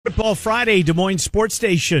Football Friday, Des Moines Sports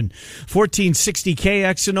Station, 1460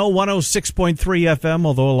 KXNO, 106.3 FM,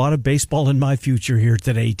 although a lot of baseball in my future here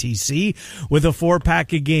today, TC, with a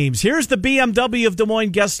 4-pack of games. Here's the BMW of Des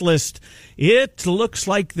Moines guest list. It looks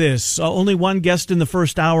like this. Only one guest in the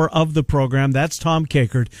first hour of the program. That's Tom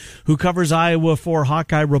Kakert, who covers Iowa for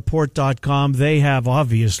HawkeyeReport.com. They have,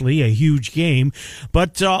 obviously, a huge game,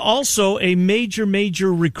 but also a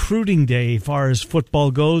major recruiting day as far as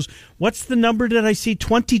football goes. What's the number that I see?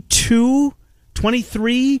 22,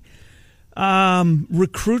 23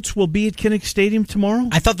 recruits will be at Kinnick Stadium tomorrow?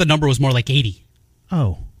 I thought the number was more like 80.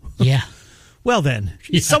 Oh. Yeah. Well then,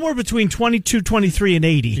 somewhere between 22, 23, and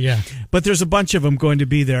 80. Yeah. But there's a bunch of them going to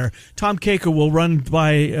be there. Tom Kakert will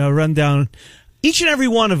run down each and every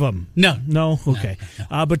one of them. No? Okay.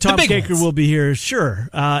 No. But Tom Kakert will be here, sure,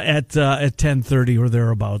 at 10:30 or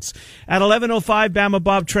thereabouts. At 11:05, Bama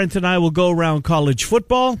Bob, Trent, and I will go around college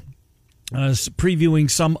football,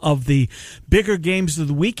 previewing some of the bigger games of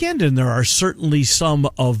the weekend, and there are certainly some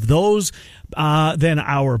of those. Then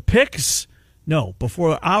our picks. No,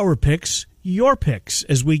 before our picks, your picks,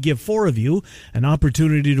 as we give four of you an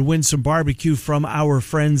opportunity to win some barbecue from our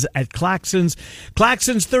friends at Claxons.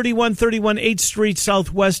 Claxons, 3131 8th Street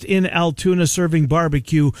Southwest in Altoona, serving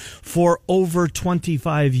barbecue for over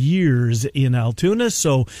 25 years in Altoona.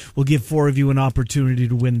 So we'll give four of you an opportunity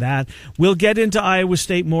to win that. We'll get into Iowa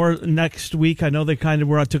State more next week. I know they kind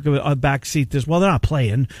of took a back seat this. Well, they're not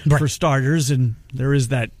playing for starters, and there is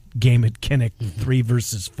that game at Kinnick, 3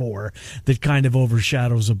 versus 4, that kind of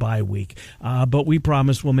overshadows a bye week. But we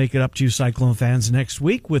promise we'll make it up to you Cyclone fans next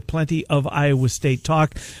week with plenty of Iowa State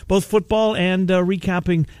talk, both football and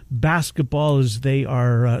recapping basketball as they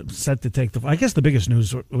are set to take the... I guess the biggest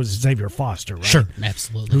news was Xavier Foster, right? Sure,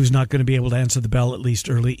 absolutely. Who's not going to be able to answer the bell at least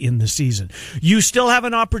early in the season. You still have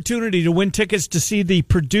an opportunity to win tickets to see the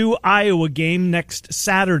Purdue-Iowa game next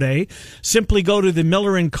Saturday. Simply go to the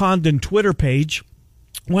Miller and Condon Twitter page.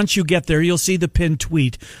 Once you get there, you'll see the pinned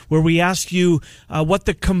tweet where we ask you what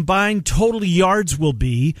the combined total yards will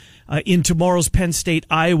be in tomorrow's Penn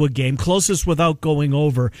State-Iowa game, closest without going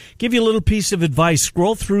over. Give you a little piece of advice.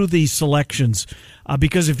 Scroll through these selections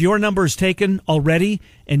because if your number is taken already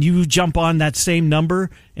and you jump on that same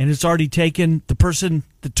number and it's already taken, the person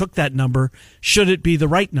that took that number, should it be the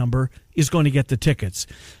right number, is going to get the tickets.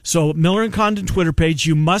 So Miller and Condon Twitter page,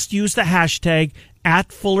 you must use the hashtag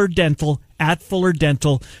 @FullerDental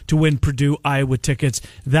to win Purdue Iowa tickets.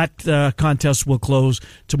 That contest will close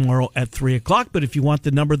tomorrow at 3 o'clock. But if you want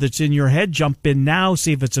the number that's in your head, jump in now,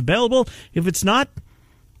 see if it's available. If it's not,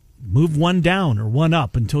 move one down or one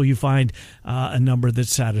up until you find a number that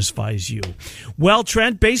satisfies you. Well,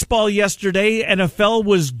 Trent, baseball yesterday, NFL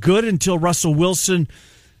was good until Russell Wilson,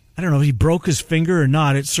 I don't know if he broke his finger or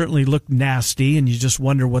not. It certainly looked nasty, and you just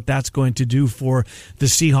wonder what that's going to do for the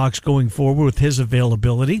Seahawks going forward with his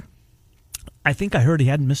availability. I think I heard he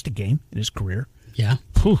hadn't missed a game in his career. Yeah.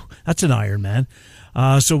 Whew, that's an iron, man.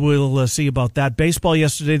 So we'll see about that. Baseball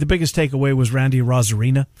yesterday, the biggest takeaway was Randy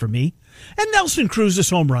Rosarina for me. And Nelson Cruz's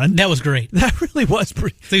home run. That was great. That really was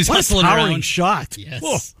pretty. So he's hustling towering around. Shot.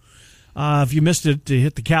 Yes. If you missed it, to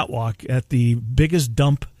hit the catwalk at the biggest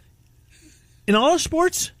dump in all of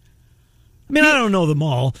sports. I mean, I don't know them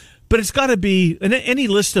all, but it's got to be in any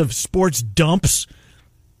list of sports dumps.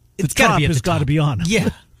 It's got to be. Has got to be on them. Yeah.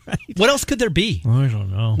 Right? What else could there be? I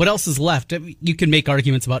don't know. What else is left? You can make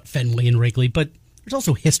arguments about Fenway and Wrigley, but there's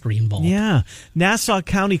also history involved. Yeah. Nassau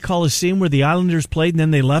County Coliseum, where the Islanders played, and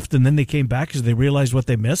then they left, and then they came back because they realized what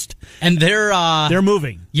they missed. And they're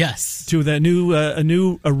moving. Yes. To the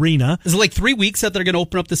new arena. Is it like 3 weeks that they're going to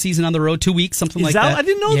open up the season on the road? 2 weeks, something like that? I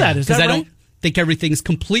didn't know that. Is that right? I don't think everything's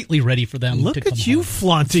completely ready for them. Look at you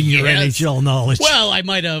flaunting your NHL knowledge. Well, I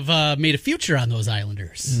might have made a future on those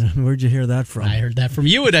Islanders. Where'd you hear that from? I heard that from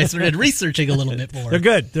you, and I started researching a little bit more. They're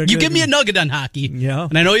good. You give me a nugget on hockey. Yeah.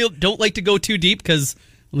 And I know you don't like to go too deep because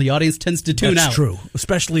the audience tends to tune out. That's true,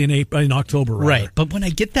 especially in October. Right, but when I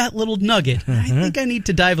get that little nugget, I think I need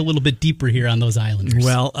to dive a little bit deeper here on those Islanders.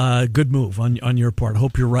 Well, good move on your part. I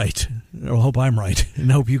hope you're right. I hope I'm right,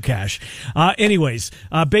 and hope you cash. Anyways,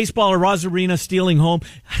 baseball, Rosarina stealing home.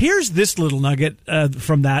 Here's this little nugget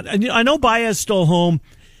from that. I know Baez stole home,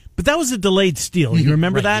 but that was a delayed steal. You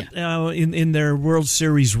remember right, that yeah. in their World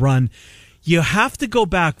Series run? You have to go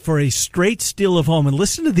back for a straight steal of home. And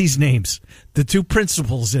listen to these names, the two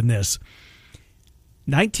principals in this.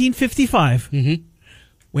 1955,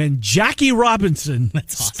 when Jackie Robinson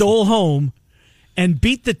stole home and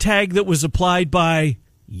beat the tag that was applied by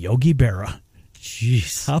Yogi Berra.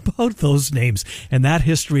 Jeez. How about those names and that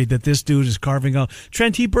history that this dude is carving out?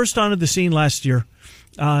 Trent, he burst onto the scene last year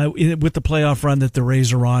with the playoff run that the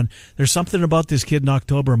Rays are on. There's something about this kid in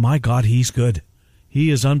October. My God, he's good. He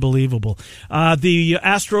is unbelievable. The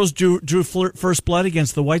Astros drew first blood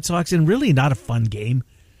against the White Sox in really not a fun game.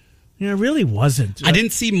 It really wasn't. I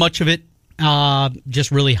didn't see much of it. Just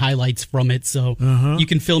really highlights from it, so you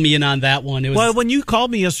can fill me in on that one. It was, well, when you called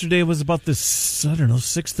me yesterday, it was about the, I don't know,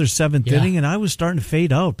 6th or 7th inning, and I was starting to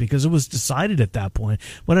fade out because it was decided at that point.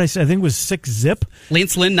 What did I say? I think it was 6-zip.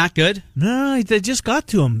 Lance Lynn, not good? No, they just got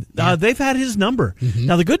to him. Yeah. They've had his number.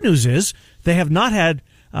 Now, the good news is they have not had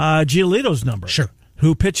Giolito's number. Sure.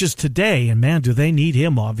 Who pitches today, and man, do they need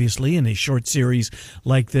him, obviously, in a short series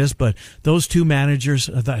like this. But those two managers,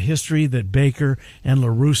 the history that Baker and La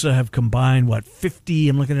Russa have combined, 50,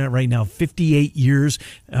 I'm looking at it right now, 58 years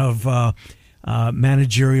of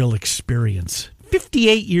managerial experience.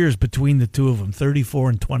 58 years between the two of them, 34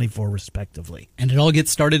 and 24 respectively. And it all gets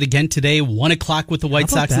started again today, 1 o'clock with the White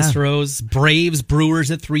Sox and Astros, Braves, Brewers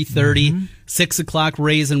at 3:30, 6 o'clock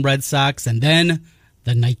Rays and Red Sox, and then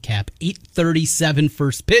the nightcap, 8:37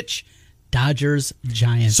 first pitch, Dodgers,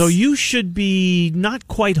 Giants. So you should be not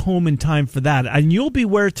quite home in time for that. And you'll be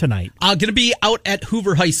where tonight? I'm going to be out at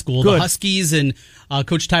Hoover High School. Good. The Huskies and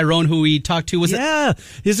Coach Tyrone, who we talked to, was it? Yeah.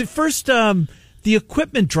 Is it first the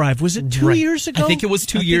equipment drive? Was it 2 years ago? I think it was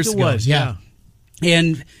 2 years ago. Yeah.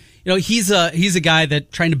 And he's a guy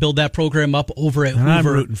that trying to build that program up over at Hoover. I'm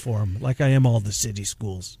rooting for him, like I am all the city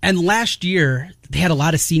schools. And last year, they had a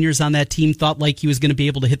lot of seniors on that team, thought like he was going to be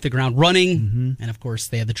able to hit the ground running. And, of course,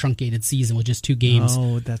 they had the truncated season with just 2 games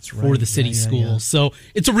for the city schools. Yeah. So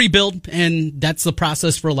it's a rebuild, and that's the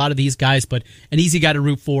process for a lot of these guys. But an easy guy to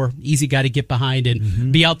root for, easy guy to get behind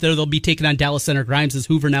and be out there. They'll be taking on Dallas Center Grimes as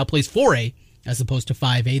Hoover now plays 4A as opposed to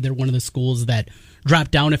 5A. They're one of the schools that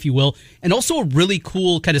dropped down, if you will. And also a really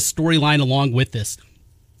cool kind of storyline along with this.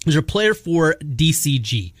 There's a player for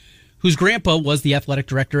DCG whose grandpa was the athletic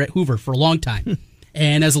director at Hoover for a long time.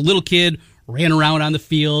 And as a little kid, ran around on the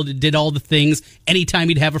field, did all the things. Anytime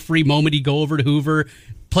he'd have a free moment, he'd go over to Hoover,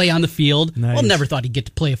 play on the field. Nice. Well, never thought he'd get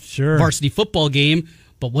to play a varsity football game.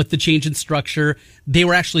 But with the change in structure, they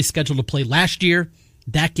were actually scheduled to play last year.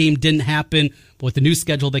 That game didn't happen, but with the new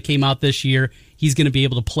schedule that came out this year, he's going to be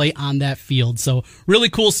able to play on that field. So really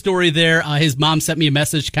cool story there. His mom sent me a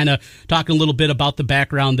message kind of talking a little bit about the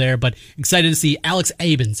background there, but excited to see Alex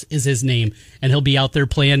Abens is his name, and he'll be out there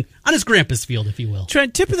playing on his grandpa's field, if you will.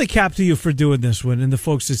 Trent, tip of the cap to you for doing this one and the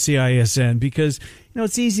folks at CISN, because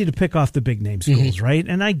it's easy to pick off the big name schools, right?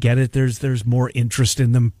 And I get it. There's more interest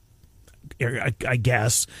in them, I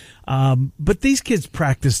guess. But these kids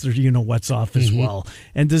practice their what's off as well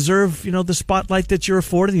and deserve, the spotlight that you're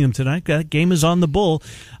affording them tonight. That game is on the Bull,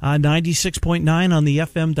 96.9 on the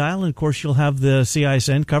FM dial. And, of course, you'll have the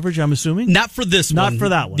CISN coverage, I'm assuming? Not for this one. Not for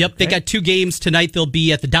that one. Yep, okay. They got 2 games tonight. They'll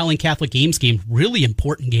be at the Dowling Catholic Games game. Really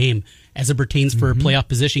important game as it pertains for playoff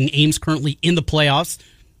positioning. Ames currently in the playoffs.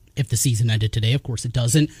 If the season ended today, of course it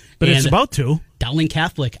doesn't. But it's about to. Dowling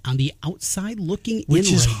Catholic on the outside looking Which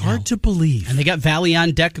in is right hard now. to believe. And they got Valley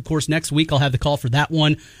on deck, of course, next week. I'll have the call for that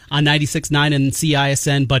one on 96.9 and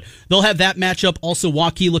CISN. But they'll have that matchup. Also,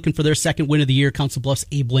 Waukee looking for their second win of the year. Council Bluffs,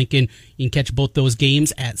 Abe Lincoln. You can catch both those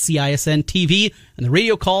games at CISN TV. And the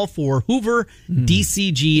radio call for Hoover,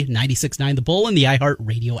 DCG, 96.9 The Bull, and the iHeart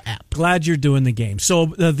Radio app. Glad you're doing the game. So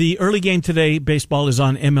the early game today, baseball, is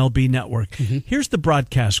on MLB Network. Here's the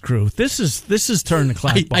broadcast crew. This is Turn the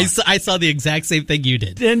Clock Back. I saw the exact same thing you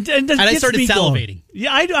did. And I started salivating.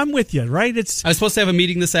 Yeah, I'm with you, right? I was supposed to have a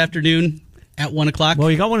meeting this afternoon at 1 o'clock.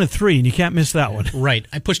 Well, you got one at 3, and you can't miss that one. Right.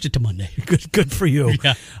 I pushed it to Monday. Good for you.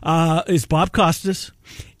 Yeah. It's Bob Costas,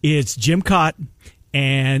 it's Jim Cott,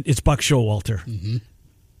 and it's Buck Showalter.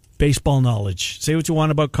 Baseball knowledge. Say what you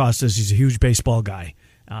want about Costas. He's a huge baseball guy.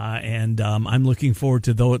 And I'm looking forward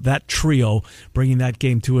to that trio bringing that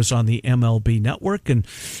game to us on the MLB Network. And,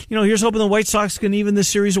 here's hoping the White Sox can even this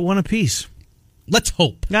series at 1 apiece. Let's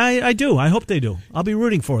hope. I do. I hope they do. I'll be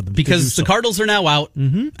rooting for them. Because the Cardinals are now out,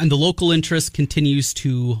 and the local interest continues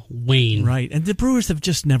to wane. Right. And the Brewers have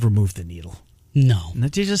just never moved the needle. No. They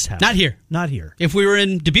just haven't. Not here. Not here. If we were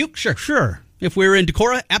in Dubuque, sure. Sure. If we were in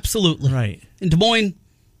Decorah, absolutely. Right. In Des Moines,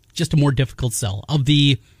 just a more difficult sell. Of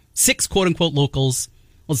the 6 quote-unquote locals,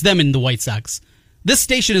 well, it's them and the White Sox. This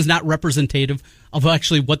station is not representative of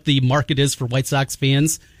actually what the market is for White Sox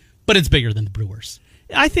fans, but it's bigger than the Brewers.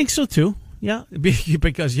 I think so, too. Yeah,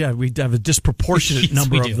 because, we have a disproportionate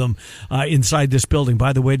number of them inside this building.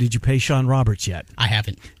 By the way, did you pay Sean Roberts yet? I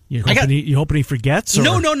haven't. You hoping he forgets? Or?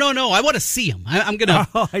 No. I want to see him. I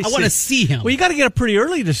want to see him. Well, you got to get up pretty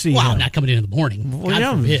early to see him. Well, I'm not coming in the morning.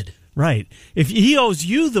 God forbid. Right. If he owes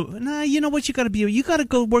you you know what you got to be? You got to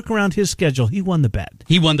go work around his schedule. He won the bet.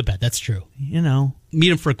 He won the bet. That's true. You know,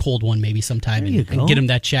 meet him for a cold one maybe sometime and get him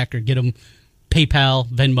that check or get him PayPal,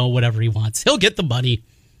 Venmo, whatever he wants. He'll get the money.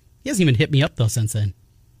 He hasn't even hit me up though since then.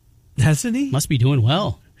 Hasn't he? Must be doing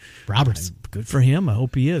well. Roberts. Good for him. I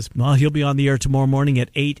hope he is. Well, he'll be on the air tomorrow morning at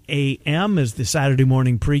 8 a.m. as the Saturday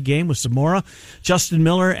morning pregame with Zamora, Justin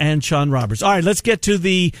Miller, and Sean Roberts. All right, let's get to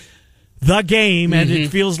the game, and it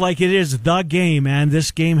feels like it is the game, and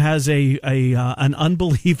this game has an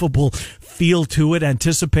unbelievable feel to it,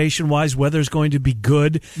 anticipation-wise. Weather's going to be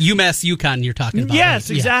good. UMass UConn you're talking about. Yes,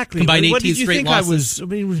 right? Exactly. Yeah. Combined 18 what did you straight think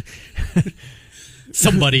losses.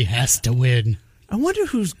 Somebody has to win. I wonder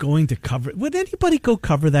who's going to cover it. Would anybody go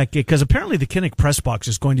cover that game? Because apparently the Kinnick press box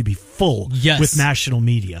is going to be full with national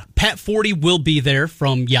media. Pat Forty will be there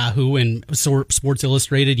from Yahoo and Sports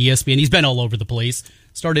Illustrated, ESPN. He's been all over the place.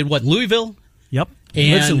 Started, Louisville? Yep.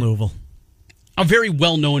 He lives in Louisville. A very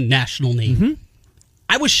well-known national name. Mm-hmm.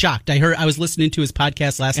 I was shocked. I was listening to his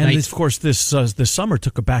podcast last night. And, of course, this summer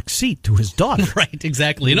took a back seat to his daughter. Right,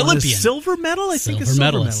 exactly. An Olympian. Silver medal? I think it's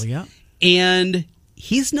silver medal, yeah. And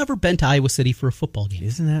he's never been to Iowa City for a football game.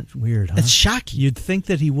 Isn't that weird, huh? That's shocking. You'd think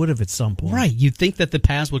that he would have at some point. Right. You'd think that the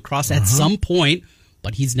paths would cross at some point,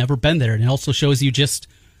 but he's never been there. And it also shows you just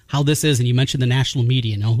how this is. And you mentioned the national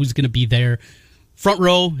media. Who's going to be there? Front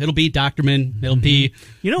row, it'll be Doctorman. It'll be...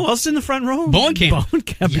 You know who else in the front row?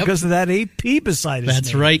 Bowenkamp. Because of that AP beside his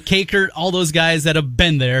That's name. Right. Kakert, all those guys that have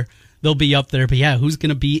been there, they'll be up there. But yeah, who's going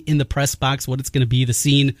to be in the press box, what it's going to be, the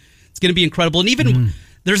scene. It's going to be incredible. And even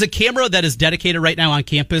there's a camera that is dedicated right now on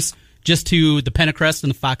campus just to the Pentecrest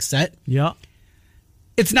and the Fox set. Yeah.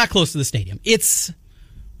 It's not close to the stadium. It's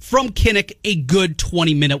from Kinnick a good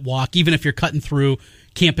 20-minute walk, even if you're cutting through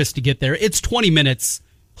campus to get there. It's 20 minutes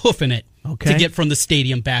hoofing it to get from the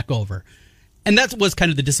stadium back over. And that was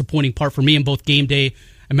kind of the disappointing part for me in both game day.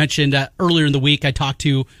 I mentioned earlier in the week, I talked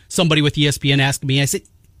to somebody with ESPN asking me, I said,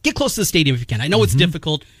 get close to the stadium if you can. I know it's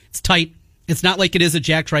difficult. It's tight. It's not like it is at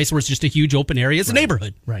Jack Trice where it's just a huge open area. It's a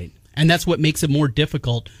neighborhood. Right. And that's what makes it more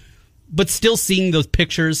difficult. But still seeing those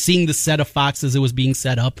pictures, seeing the set of Fox as it was being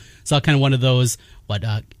set up, saw kind of one of those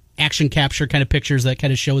action capture kind of pictures that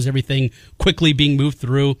kind of shows everything quickly being moved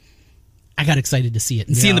through. I got excited to see it.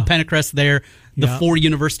 And seeing the Pentecrest there, the 4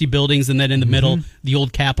 university buildings, and then in the middle, the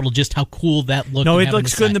old Capitol, just how cool that looked. No, it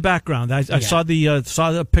looks good in the background. I saw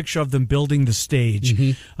the picture of them building the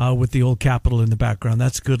stage with the old Capitol in the background.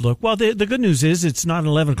 That's a good look. Well, the good news is it's not an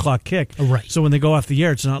 11 o'clock kick. Right. So when they go off the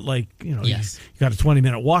air, it's not like, you got a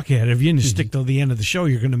 20-minute walk ahead of you and you stick till the end of the show,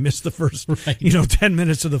 you're going to miss the first 10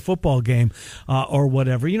 minutes of the football game or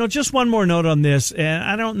whatever. Just one more note on this. And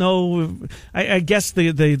I don't know. I guess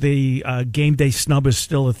the game day snub is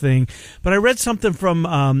still a thing. But I read something from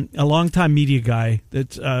a longtime media guy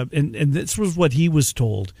that, and this was what he was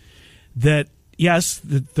told, that yes,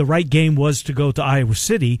 the right game was to go to Iowa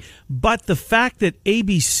City, but the fact that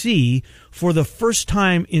ABC, for the first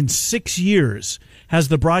time in 6 years, has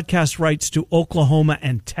the broadcast rights to Oklahoma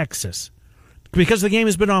and Texas, because the game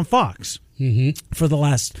has been on Fox for the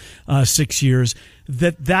last 6 years,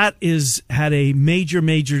 that is had a major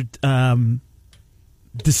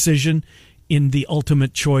decision in the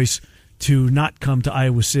ultimate choice to not come to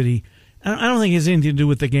Iowa City. I don't think it has anything to do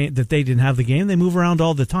with the game, that they didn't have the game. They move around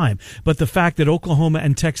all the time. But the fact that Oklahoma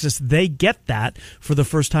and Texas, they get that for the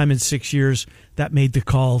first time in 6 years, that made the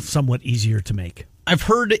call somewhat easier to make. I've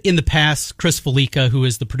heard in the past, Chris Felica, who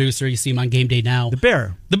is the producer, you see him on Game Day now. The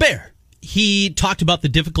Bear. He talked about the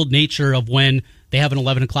difficult nature of when they have an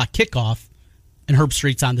 11 o'clock kickoff and Herb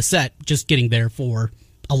Street's on the set, just getting there for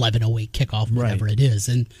 11:08 kickoff, whatever it is.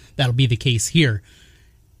 And that'll be the case here.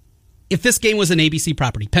 If this game was an ABC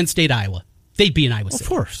property, Penn State, Iowa, they'd be in Iowa City. Of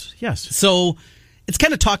course, yes. So it's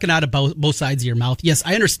kind of talking out of both sides of your mouth. Yes,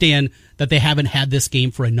 I understand that they haven't had this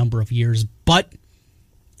game for a number of years, but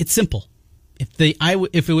it's simple.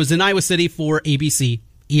 If it was in Iowa City for ABC,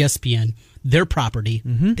 ESPN, their property,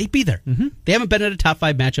 they'd be there. They haven't been at a top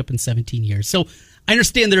 5 matchup in 17 years. So I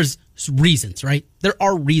understand there's reasons, right? There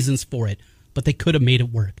are reasons for it, but they could have made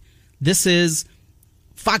it work.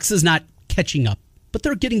 Fox is not catching up, but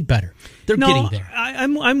they're getting better. They're getting there.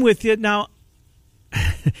 I'm with you. Now,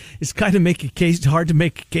 it's kind of hard to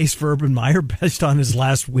make a case for Urban Meyer based on his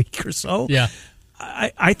last week or so. Yeah.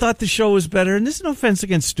 I thought the show was better, and this is no offense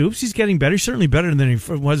against Stoops. He's getting better. He's certainly better than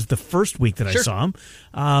he was the first week that I saw him.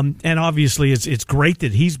 And obviously, it's great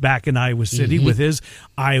that he's back in Iowa City with his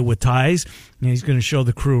Iowa ties, and he's going to show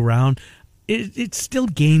the crew around. It's still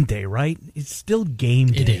game day, right? It's still game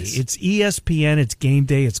day. It is. It's ESPN, it's game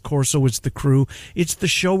day, it's Corso, it's the crew. It's the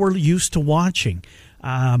show we're used to watching.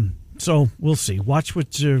 So we'll see. Watch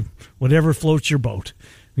whatever floats your boat.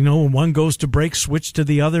 When one goes to break, switch to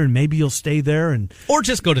the other, and maybe you'll stay there, or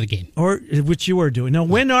just go to the game, or which you are doing. Now,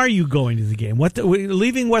 when are you going to the game?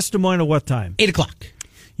 Leaving West Des Moines at what time? 8:00.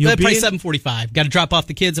 Probably 7:45. Got to drop off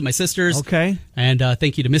the kids at my sister's. Okay. And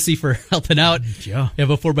thank you to Missy for helping out. Yeah.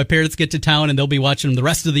 Before my parents get to town, and they'll be watching them the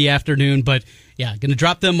rest of the afternoon. But yeah, going to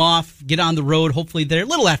drop them off, get on the road. Hopefully they're a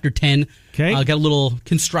little after 10. Okay. Got a little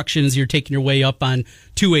construction as you're taking your way up on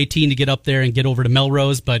 218 to get up there and get over to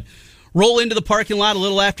Melrose. But roll into the parking lot a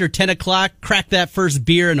little after 10 o'clock, crack that first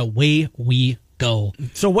beer, and away we go.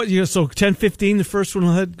 So 10:15, the first one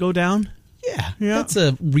will go down? Yeah. That's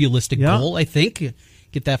a realistic goal, I think.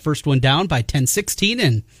 Get that first one down by 10:16,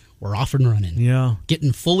 and we're off and running. Yeah.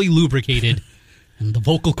 Getting fully lubricated, and the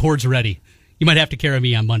vocal cords ready. You might have to carry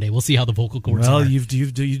me on Monday. We'll see how the vocal cords are. Well, you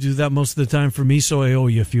do that most of the time for me, so I owe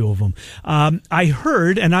you a few of them. I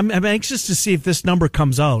heard, and I'm anxious to see if this number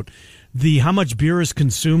comes out, the how much beer is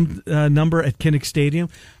consumed number at Kinnick Stadium.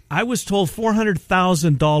 I was told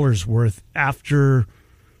 $400,000 worth after,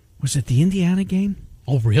 was it the Indiana game?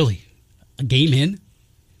 Oh, really? A game in?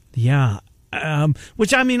 Yeah.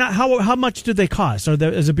 Which, I mean, how much do they cost?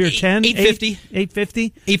 Is a beer 10? $8.50.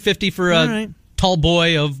 $8.50? $8.50 for a tall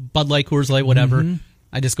boy of Bud Light, Coors Light, whatever. Mm-hmm.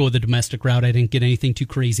 I just go with the domestic route. I didn't get anything too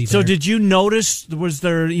crazy there. So did you notice, was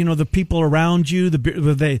there, the people around you,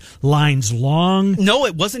 were the lines long? No,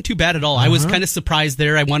 it wasn't too bad at all. I was kind of surprised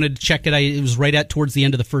there. I wanted to check it. It was right towards the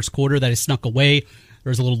end of the first quarter that I snuck away. There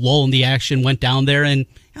was a little lull in the action, went down there, and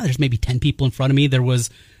there's maybe 10 people in front of me. There was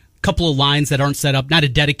a couple of lines that aren't set up, not a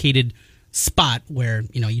dedicated spot where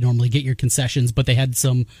you normally get your concessions, but they had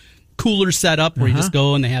some coolers set up where you just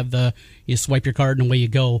go and they have you swipe your card and away you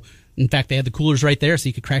go. In fact, they had the coolers right there, so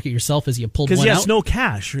you could crack it yourself as you pulled one out. Because no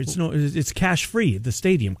cash. It's cash free at the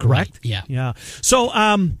stadium, correct? Right. Yeah. So,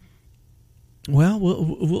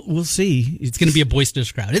 we'll see. It's going to be a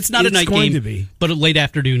boisterous crowd. It's not a night game, to be. But a late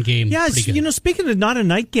afternoon game. Yeah, speaking of not a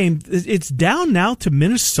night game, it's down now to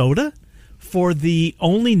Minnesota for the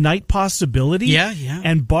only night possibility. Yeah.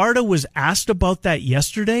 And Barta was asked about that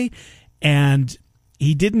yesterday, and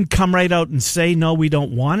he didn't come right out and say, no, we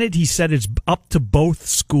don't want it. He said it's up to both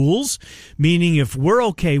schools, meaning if we're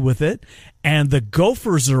okay with it and the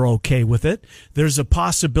Gophers are okay with it, there's a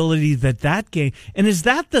possibility that game, and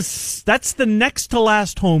that's the next to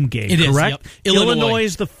last home game, it correct? Is, yep. Illinois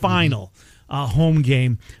is the final home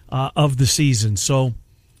game of the season. So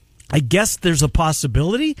I guess there's a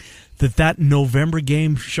possibility that November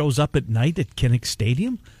game shows up at night at Kinnick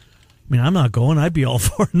Stadium. I mean, I'm not going. I'd be all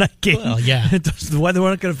for a night game. Well, yeah. The weather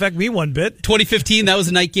wasn't going to affect me one bit. 2015, that was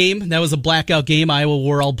a night game. That was a blackout game. Iowa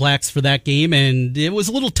wore all blacks for that game, and it was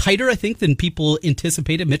a little tighter, I think, than people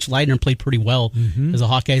anticipated. Mitch Leidner played pretty well as the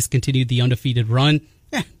Hawkeyes continued the undefeated run.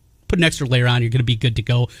 Put an extra layer on, you're going to be good to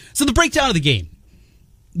go. So the breakdown of the game.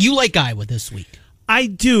 You like Iowa this week. I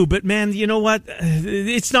do, but man, you know what?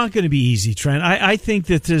 It's not going to be easy, Trent. I think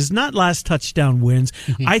that this not last touchdown wins.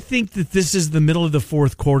 I think that this is the middle of the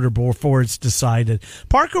fourth quarter before it's decided.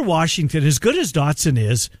 Parker Washington, as good as Dotson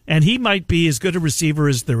is, and he might be as good a receiver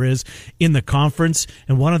as there is in the conference,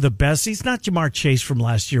 and one of the best. He's not Jamar Chase from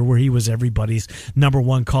last year, where he was everybody's number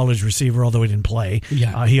one college receiver, although he didn't play.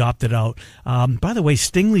 Yeah. He opted out. By the way,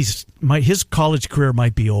 Stingley's his college career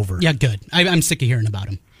might be over. Yeah, good. I'm sick of hearing about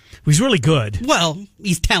him. He's really good. Well,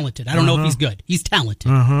 he's talented. I don't know if he's good. He's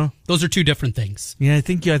talented. Those are two different things. Yeah, I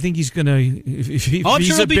think he's going to. If he's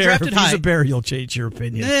he'll be drafted high. If he's a bear, you'll change your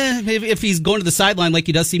opinion. If he's going to the sideline like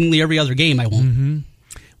he does seemingly every other game, I won't.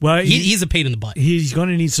 Well, he's a pain in the butt. He's going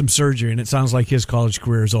to need some surgery, and it sounds like his college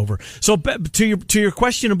career is over. So, to your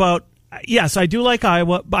question about, yes, I do like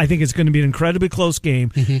Iowa, but I think it's going to be an incredibly close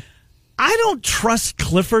game. I don't trust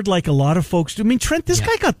Clifford like a lot of folks do. I mean, Trent, this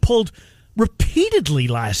guy got pulled repeatedly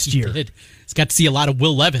last year. He did. He's got to see a lot of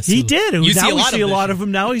Will Levis. He did. You now we see a lot of him.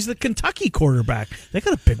 Now he's the Kentucky quarterback. They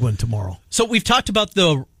got a big one tomorrow. So we've talked about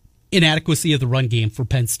the inadequacy of the run game for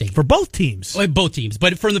Penn State. For both teams. Both teams.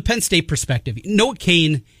 But from the Penn State perspective, Noah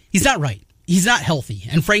Cain, he's not right. He's not healthy.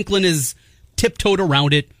 And Franklin has tiptoed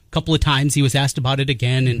around it a couple of times. He was asked about it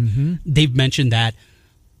again, and they've mentioned that.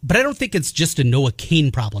 But I don't think it's just a Noah Cain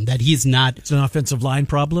problem, that he's not. It's an offensive line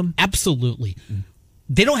problem? Absolutely.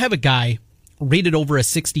 They don't have a guy rated over a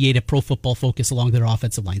 68 at Pro Football Focus along their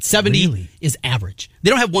offensive line. 70 is average. They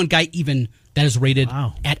don't have one guy even that is rated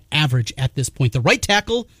at average at this point. The right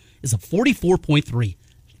tackle is a 44.3.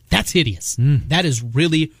 That's hideous. That is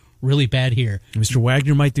really, really bad here. Mr.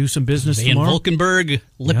 Wagner might do some business Van tomorrow. Volkenberg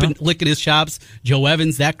licking his chops. Joe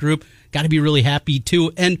Evans, that group, got to be really happy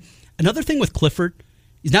too. And another thing with Clifford,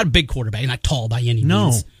 he's not a big quarterback. He's not tall by any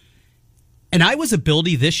means. And Iowa's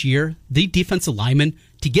ability this year, the defensive linemen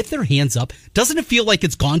to get their hands up. Doesn't it feel like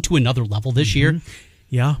it's gone to another level this year?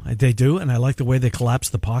 Yeah, they do, and I like the way they collapse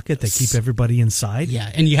the pocket. They keep everybody inside.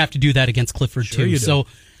 Yeah, and you have to do that against Clifford, too. You do. So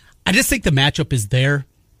I just think the matchup is there.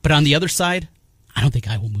 But on the other side, I don't think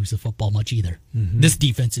Iowa moves the football much either. This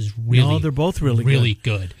defense is really they're both really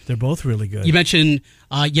good. They're both really good. You mentioned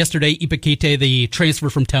yesterday Ipekete, the transfer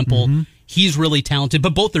from Temple. He's really talented,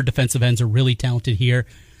 but both their defensive ends are really talented here.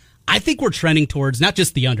 I think we're trending towards not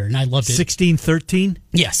just the under, and I loved it. 16-13?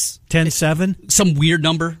 Yes. 10-7? Some weird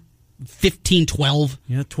number. 15-12.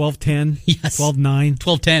 Yeah, 12-10. Yes. 12-9.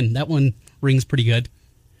 12-10. That one rings pretty good.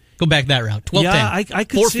 Go back that route. 12-10. Yeah, I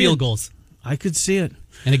could 4 see field it. goals. I could see it.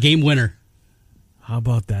 And a game winner. How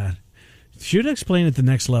about that? Should explain at the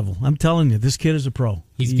next level. I'm telling you, this kid is a pro.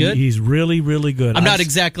 He's good? He's really, really good. I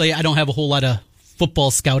don't have a whole lot of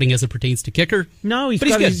football scouting as it pertains to kicker. No,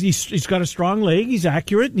 he's got a strong leg. He's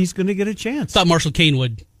accurate, and he's going to get a chance. Thought Marshall Kane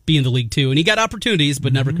would be in the league, too. And he got opportunities,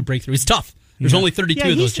 but never could break through. He's tough. There's only 32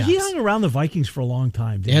 of those jobs. He hung around the Vikings for a long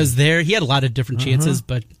time. He had a lot of different chances,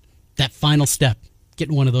 but that final step,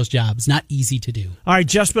 getting one of those jobs, not easy to do. All right,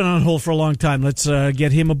 Jeff's been on hold for a long time. Let's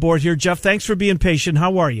get him aboard here. Jeff, thanks for being patient.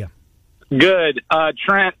 How are you? Good.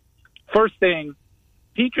 Trent, first thing,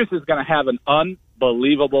 Petrus is going to have an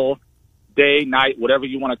unbelievable day, night, whatever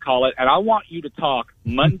you want to call it, and I want you to talk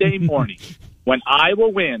Monday morning when Iowa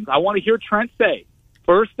wins. I want to hear Trent say,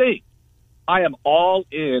 first thing, I am all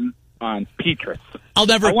in on Petrus. I'll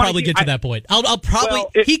never probably get to that point. I'll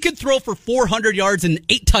probably he could throw for 400 yards and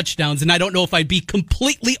 8 touchdowns, and I don't know if I'd be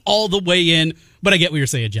completely all the way in, but I get what you're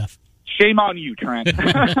saying, Jeff. Shame on you, Trent.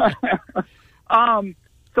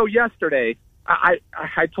 So yesterday, I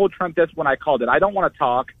told Trent this when I called it. I don't want to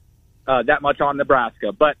talk that much on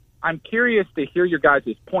Nebraska, but I'm curious to hear your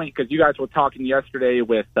guys' point because you guys were talking yesterday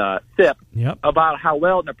with Sip about how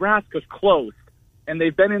well Nebraska's close and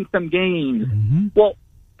they've been in some games. Well,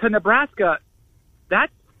 to Nebraska,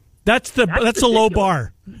 that's a low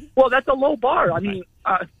bar. Well, that's a low bar. I mean,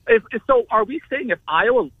 so are we saying if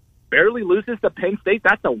Iowa barely loses to Penn State,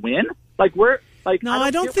 that's a win? Like we're like no, I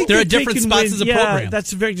don't think there are different spots as a program.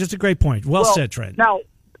 That's a great point. Well said, Trent. Now,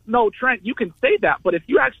 no, Trent, you can say that, but if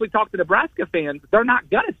you actually talk to Nebraska fans, they're not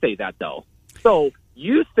going to say that though. So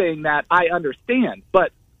you saying that, I understand,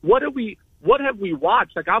 but what have we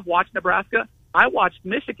watched? Like I've watched Nebraska. I watched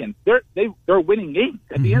Michigan. They're winning games.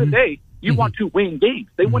 At the end of the day, you want to win games.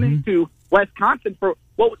 They went into Wisconsin for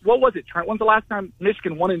what was it, Trent? When's the last time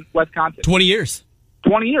Michigan won in Wisconsin? 20 years.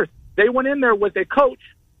 20 years. They went in there with a coach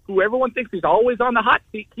who everyone thinks he's always on the hot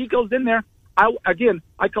seat. He goes in there. I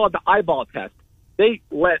call it the eyeball test. They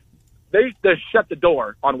just shut the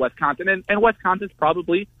door on Wisconsin, and Wisconsin's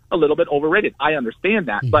probably a little bit overrated. I understand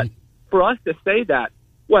that, but for us to say that,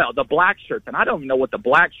 well, the black shirts, and I don't even know what the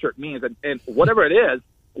black shirt means, and whatever it is,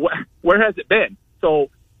 where has it been? So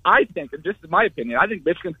I think, and just in my opinion, I think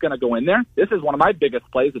Michigan's going to go in there. This is one of my biggest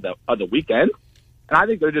plays of the weekend, and I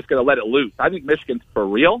think they're just going to let it loose. I think Michigan's for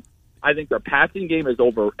real. I think their passing game is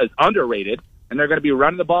underrated, and they're going to be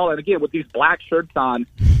running the ball. And again, with these black shirts on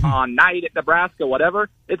night at Nebraska, whatever,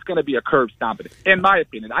 it's going to be a curb stomping. In my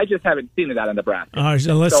opinion, I just haven't seen it out of Nebraska. All right,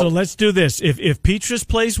 so let's do this. If Petrus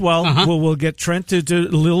plays well, we'll get Trent to do a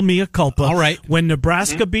little mea culpa. All right. When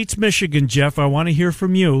Nebraska beats Michigan, Jeff, I want to hear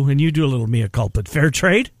from you, and you do a little mea culpa. Fair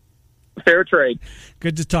trade? Fair trade.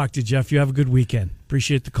 Good to talk to you, Jeff. You have a good weekend.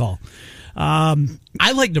 Appreciate the call.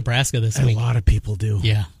 I like Nebraska this week. A lot of people do.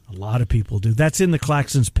 Yeah. A lot of people do. That's in the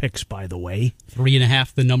Claxons picks, by the way.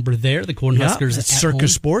 3.5 the number there. The Cornhuskers at Circus home.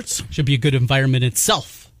 Sports. Should be a good environment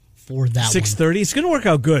itself for that 6:30. It's going to work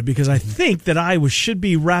out good because I think that Iowa should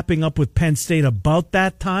be wrapping up with Penn State about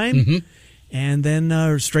that time. And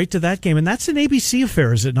then straight to that game. And that's an ABC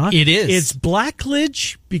affair, is it not? It is. It's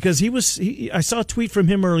Blackledge because I saw a tweet from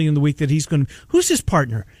him early in the week that he's going to... Who's his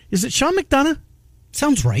partner? Is it Sean McDonough?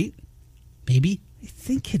 Sounds right. Maybe. I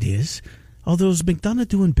think it is. Although is McDonough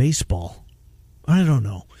doing baseball? I don't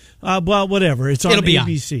know. Well, whatever. It'll be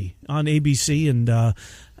ABC. On ABC, and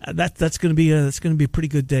that's going to be a pretty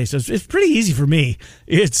good day. So it's pretty easy for me.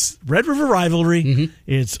 It's Red River Rivalry,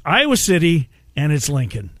 it's Iowa City, and it's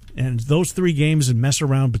Lincoln. And those 3 games and mess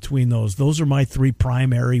around between those. Those are my 3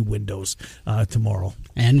 primary windows tomorrow.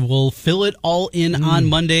 And we'll fill it all in on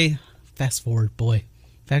Monday. Fast forward, boy.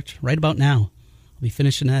 In fact, right about now, I'll be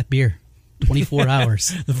finishing that beer. 24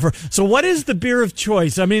 hours. So what is the beer of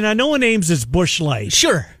choice? I mean, I know in Ames it's Busch Light.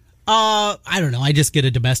 Sure. I don't know. I just get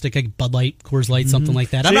a domestic, like Bud Light, Coors Light, something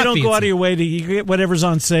like that. So you don't go out of your way to get whatever's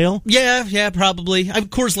on sale? Yeah, probably.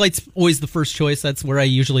 Coors Light's always the first choice. That's where I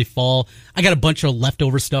usually fall. I got a bunch of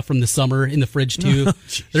leftover stuff from the summer in the fridge too.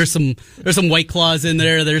 There's some White Claws in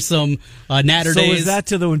there. There's some Natter Days. So is that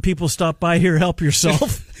to when people stop by here, help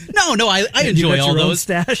yourself? No, I enjoy all those.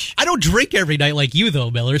 Stash? I don't drink every night like you though,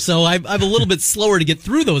 Miller. So I'm a little bit slower to get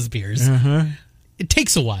through those beers. It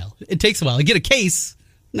takes a while. I get a case.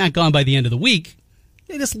 Not gone by the end of the week.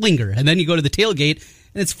 They just linger. And then you go to the tailgate,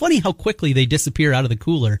 and it's funny how quickly they disappear out of the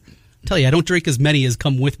cooler. I tell you, I don't drink as many as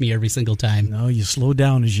come with me every single time. No, you slow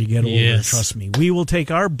down as you get older, trust me. We will take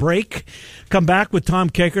our break, come back with Tom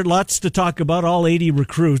Kakert. Lots to talk about, all 80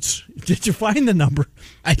 recruits. Did you find the number?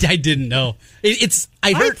 I didn't know. I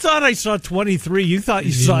thought I saw 23. You thought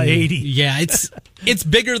you saw 80. Yeah, it's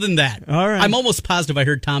bigger than that. All right. I'm almost positive I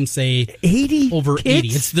heard Tom say 80 over kids? 80.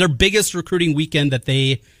 It's their biggest recruiting weekend that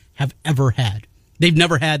they have ever had. They've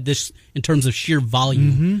never had this in terms of sheer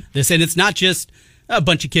volume. And it's not just a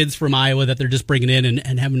bunch of kids from Iowa that they're just bringing in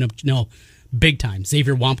and having them, big time.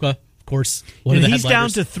 Xavier Wampka, of course. He's down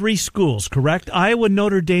to 3 schools, correct? Iowa,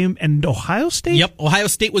 Notre Dame, and Ohio State? Yep. Ohio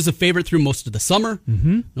State was a favorite through most of the summer.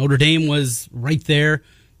 Notre Dame was right there.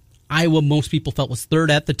 Iowa, most people felt was third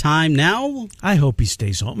at the time. Now, I hope he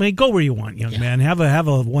stays home. I mean, go where you want, young man. Have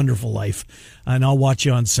a wonderful life, and I'll watch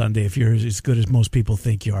you on Sunday if you're as good as most people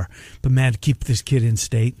think you are. But man, keep this kid in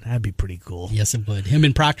state. That'd be pretty cool. Yes, it would. Him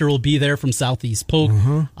and Proctor will be there from Southeast Polk.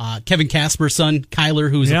 Kevin Casper's son, Kyler,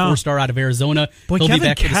 who's a 4-star out of Arizona. Boy, he'll Kevin be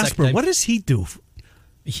back Casper, what does he do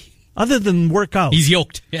other than work out? He's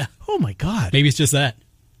yoked. Yeah. Oh my God. Maybe it's just that.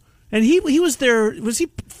 And he was there. Was he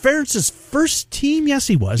Ferentz's first team? Yes,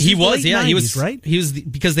 he was. He was. Yeah, 90s, he was. Right. He was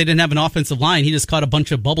because they didn't have an offensive line. He just caught a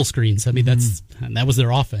bunch of bubble screens. I mean, that was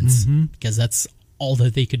their offense because that's all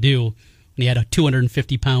that they could do. When he had a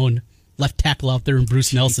 250-pound left tackle out there in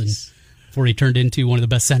Bruce Nelson before he turned into one of the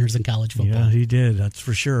best centers in college football. Yeah, he did. That's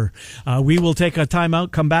for sure. We will take a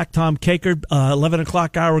timeout, come back. Tom Kakert, 11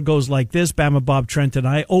 o'clock hour goes like this. Bama Bob Trent and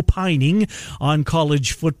I opining on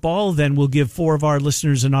college football. Then we'll give 4 of our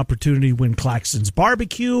listeners an opportunity to win Claxton's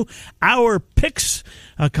Barbecue. Our picks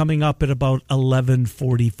coming up at about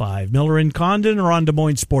 11:45. Miller and Condon are on Des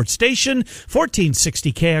Moines Sports Station,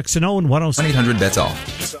 1460 KXNO and 106. 1-800, that's all.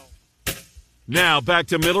 Now back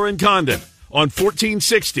to Miller and Condon on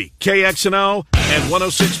 1460 KXNO and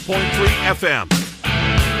 106.3 FM.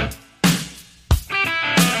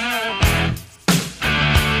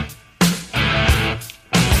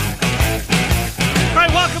 All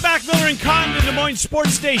right, welcome back, Miller and Condon, Des Moines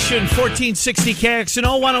Sports Station, 1460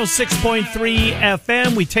 KXNO, 106.3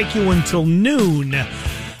 FM. We take you until noon.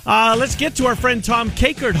 Let's get to our friend Tom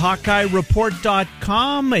Kakert,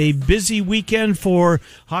 HawkeyeReport.com. A busy weekend for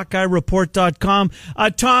HawkeyeReport.com.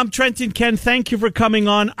 Tom, Trenton, Ken, thank you for coming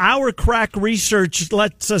on. Our crack research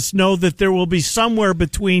lets us know that there will be somewhere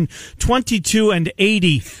between 22 and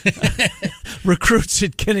 80 recruits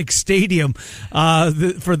at Kinnick Stadium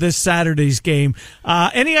for this Saturday's game.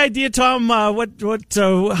 Any idea, Tom? How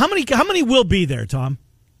many will be there, Tom?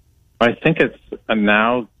 I think it's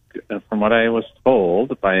now, from what I was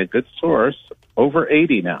told by a good source, over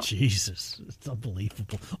 80 now. Jesus, it's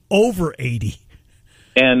unbelievable. Over 80.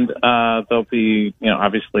 And there'll be,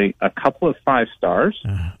 obviously a couple of 5-stars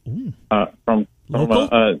from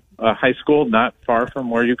a high school not far from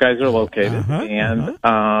where you guys are located.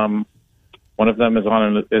 One of them is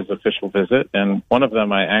on his official visit, and one of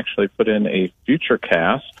them I actually put in a future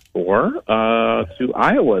cast for to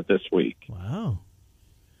Iowa this week. Wow.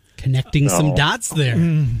 Connecting some dots there.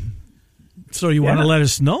 So you want to let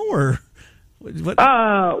us know, or what?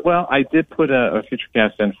 Well, I did put a future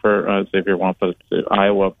cast in for Xavier Wampka to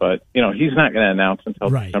Iowa, but he's not going to announce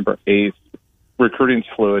until December 8th. Recruiting's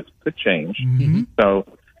fluid, could change. So,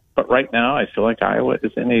 but right now, I feel like Iowa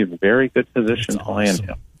is in a very good position to land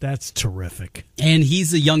him. That's terrific. And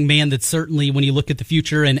he's a young man that certainly, when you look at the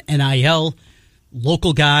future and NIL,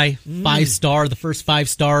 local guy, 5-star, the first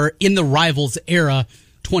 5-star in the Rivals era.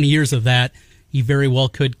 20 years of that, he very well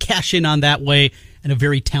could cash in on that way, and a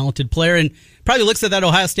very talented player, and probably looks at that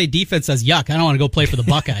Ohio State defense as, yuck, I don't want to go play for the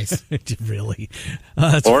Buckeyes. Really?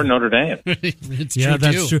 Or Notre Dame. It's true,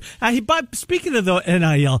 that's true. But speaking of the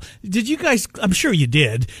NIL, did you guys, I'm sure you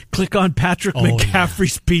did, click on Patrick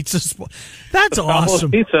McCaffrey's pizza spot? That's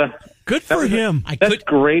awesome. Pizza. Good for him. That's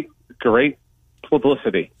great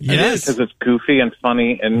publicity. Yes. Because it's goofy and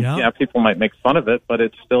funny, and people might make fun of it, but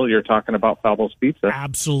it's still, you're talking about Falbo's Pizza.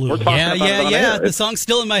 Absolutely. Yeah. The song's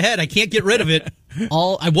still in my head. I can't get rid of it.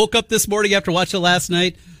 I woke up this morning after watching it last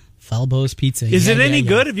night. Falbo's Pizza. Is it any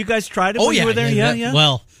good? Have you guys tried it when you were there? Yeah.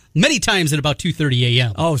 Well, many times at about 2:30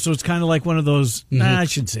 a.m. Oh, so it's kind of like one of those, I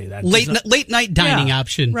shouldn't say that. Late night dining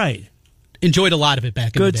option. Right. Enjoyed a lot of it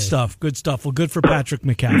back in the day. Good stuff. Well, good for Patrick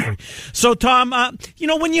McCaffrey. So, Tom,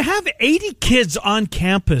 when you have 80 kids on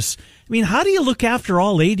campus, I mean, how do you look after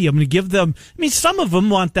all 80? I'm going to give them, some of them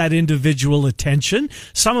want that individual attention.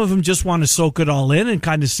 Some of them just want to soak it all in and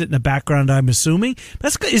kind of sit in the background, I'm assuming.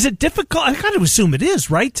 Is it difficult? I kind of assume it is,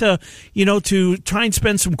 right? To try and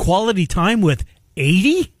spend some quality time with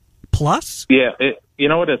 80 plus? Yeah. You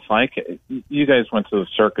know what it's like? You guys went to the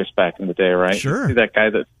circus back in the day, right? Sure. See that guy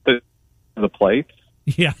that the plates?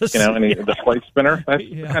 Yes. The plate spinner? That's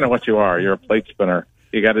kind of what you are. You're a plate spinner.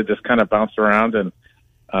 You got to just kind of bounce around and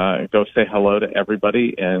go say hello to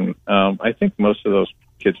everybody. And I think most of those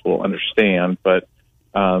kids will understand, but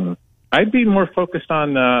I'd be more focused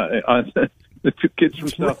on the two kids from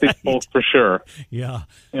Southeast Polk for sure. Yeah.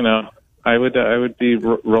 I would be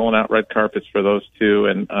rolling out red carpets for those two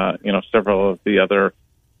and, several of the other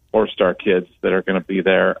 4-star kids that are going to be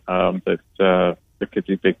there that could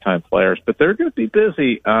be big-time players. But they're going to be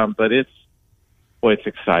busy, but it's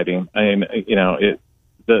exciting. I mean,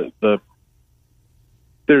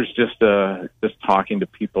 there's just talking to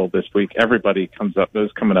people this week. Everybody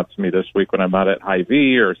was coming up to me this week when I'm out at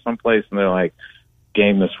Hy-Vee or someplace, and they're like,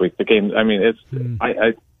 game this week. The game, I mean,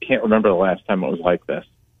 I can't remember the last time it was like this.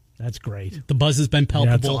 That's great. The buzz has been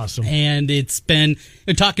palpable. That's awesome. And it's been,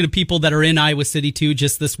 talking to people that are in Iowa City, too,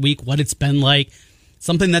 just this week, what it's been like.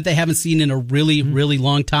 Something that they haven't seen in a really, really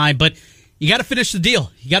long time. But you got to finish the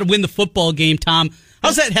deal. You got to win the football game, Tom.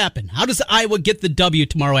 How's that happen? How does Iowa get the W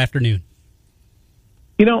tomorrow afternoon?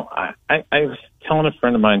 I was telling a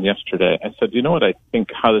friend of mine yesterday, I said, what I think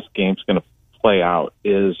how this game's going to play out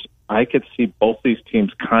is I could see both these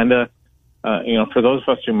teams kind of, for those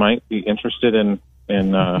of us who might be interested in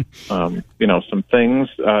some things,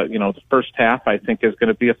 the first half I think is going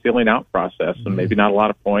to be a feeling out process and maybe not a lot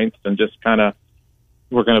of points and just kind of,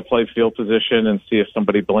 we're going to play field position and see if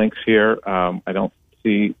somebody blinks here. I don't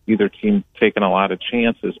see either team taking a lot of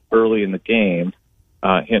chances early in the game,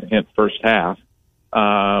 hint first half.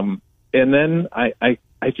 And then I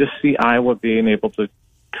just see Iowa being able to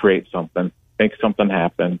create something, make something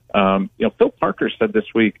happen. Phil Parker said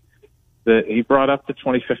this week that he brought up the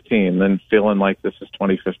 2015, then feeling like this is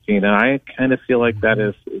 2015. And I kind of feel like that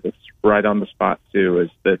is right on the spot too, is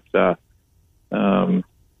that,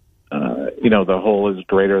 the whole is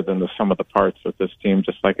greater than the sum of the parts with this team,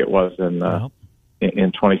 just like it was in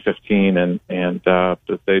 2015. And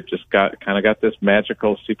they just got this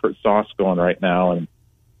magical secret sauce going right now.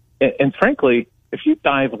 And frankly, if you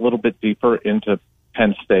dive a little bit deeper into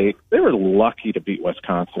Penn State, they were lucky to beat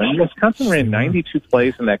Wisconsin. And Wisconsin ran 92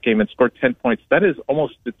 plays in that game and scored 10 points. That is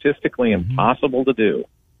almost statistically impossible to do.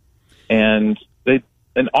 And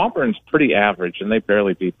Auburn's pretty average, and they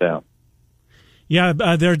barely beat them. Yeah,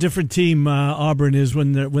 they're a different team. Auburn is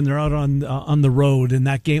when they're out on the road in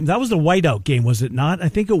that game. That was the whiteout game, was it not? I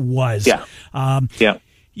think it was. Yeah.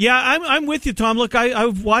 Yeah, I'm with you, Tom. Look,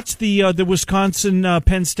 I've watched the Wisconsin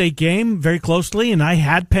Penn State game very closely, and I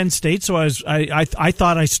had Penn State, so I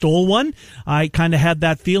thought I stole one. I kind of had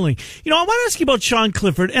that feeling. I want to ask you about Sean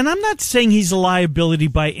Clifford, and I'm not saying he's a liability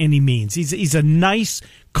by any means. He's a nice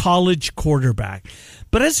college quarterback.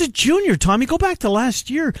 But as a junior, Tom, you go back to last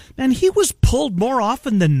year, man, he was pulled more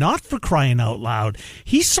often than not, for crying out loud.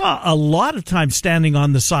 He saw a lot of time standing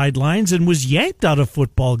on the sidelines and was yanked out of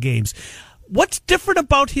football games. What's different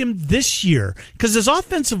about him this year? Because his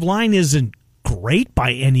offensive line isn't great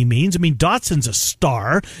by any means. I mean, Dotson's a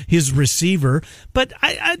star, his receiver, but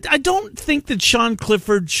I don't think that Sean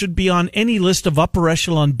Clifford should be on any list of upper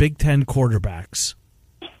echelon Big Ten quarterbacks.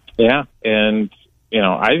 Yeah, and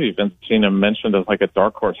I've even seen him mentioned as like a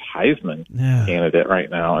dark horse Heisman candidate right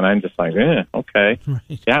now, and I'm just like, okay.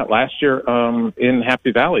 Right. Yeah, last year in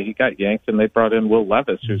Happy Valley, he got yanked, and they brought in Will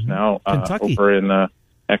Levis, who's now over in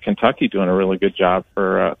at Kentucky doing a really good job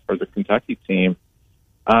for the Kentucky team.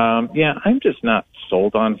 I'm just not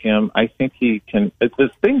sold on him. I think he can. The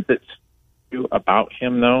thing that's new about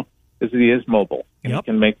him, though, is that he is mobile. And he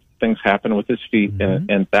can make things happen with his feet,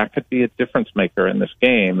 and that could be a difference maker in this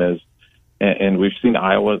game. And we've seen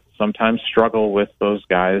Iowa sometimes struggle with those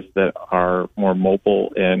guys that are more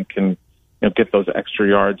mobile and can get those extra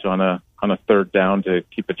yards on a third down to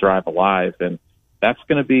keep a drive alive. And that's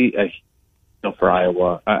going to be for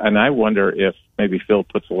Iowa. And I wonder if maybe Phil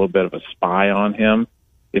puts a little bit of a spy on him,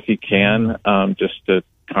 if he can, just to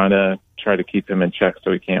kind of try to keep him in check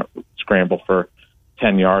so he can't scramble for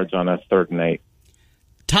 10 yards on a 3rd and 8.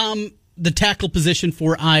 Tom, the tackle position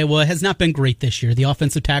for Iowa has not been great this year. The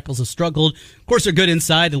offensive tackles have struggled. Of course, they're good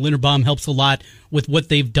inside, and Linderbaum helps a lot with what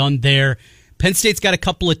they've done there. Penn State's got a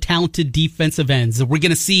couple of talented defensive ends. We're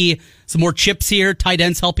going to see some more chips here, tight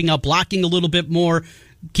ends helping out blocking a little bit more,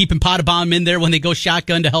 keeping Pottebaum in there when they go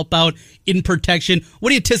shotgun to help out in protection. What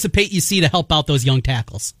do you anticipate you see to help out those young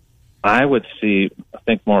tackles? I would see, I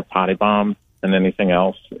think, more Pottebaum than anything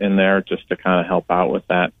else in there just to kind of help out with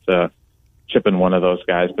that, chipping one of those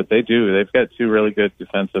guys. But they've got two really good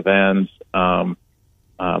defensive ends.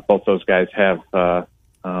 Both those guys have, I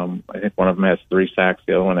think one of them has 3 sacks,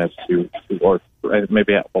 the other one has 2, or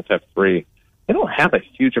maybe both have 3. They don't have a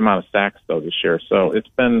huge amount of sacks, though, this year. So it's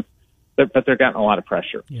been, but they're getting a lot of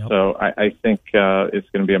pressure. Yep. So I think it's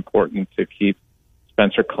going to be important to keep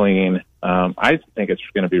Spencer clean. I think it's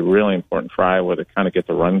going to be really important for Iowa to kind of get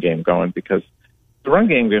the run game going, because the run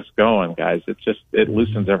game gets going, guys. It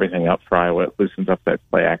loosens everything up for Iowa. It loosens up that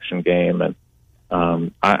play action game, and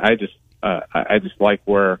I just like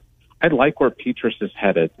where Petrus is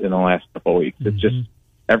headed in the last couple of weeks. It's just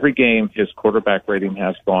every game his quarterback rating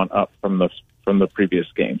has gone up from the previous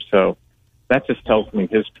game. So that just tells me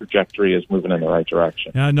his trajectory is moving in the right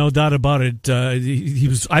direction. Yeah, no doubt about it. He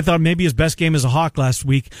was. I thought maybe his best game as a Hawk last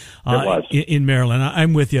week in Maryland.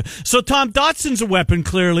 I'm with you. So Tom, Dotson's a weapon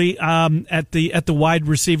clearly at the wide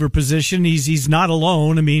receiver position. He's not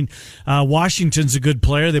alone. I mean, Washington's a good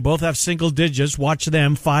player. They both have single digits. Watch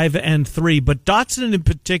them, 5 and 3. But Dotson in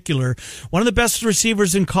particular, one of the best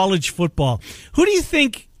receivers in college football. Who do you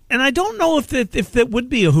think? And I don't know if that would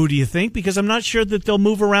be a who do you think, because I'm not sure that they'll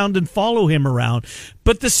move around and follow him around.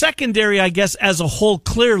 But the secondary, I guess, as a whole,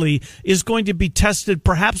 clearly is going to be tested,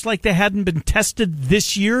 perhaps like they hadn't been tested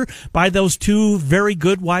this year by those two very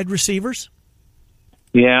good wide receivers.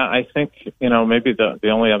 Yeah, I think, maybe the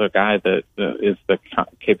only other guy that is the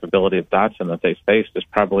capability of Dotson that they faced is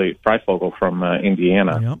probably Freifogel from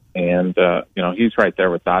Indiana. Yep. And, he's right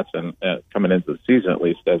there with Dotson coming into the season, at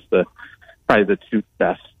least, as probably the two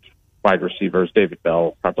best wide receivers. David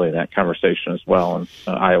Bell probably in that conversation as well, and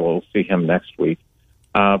Iowa will see him next week.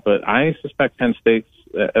 But I suspect Penn State's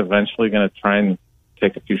eventually going to try and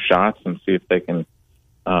take a few shots and see if they can.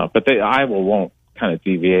 But Iowa won't kind of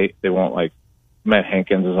deviate. They won't, like Matt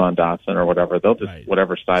Hankins is on Dotson or whatever. They'll just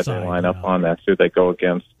whatever side they line up on, that's who they go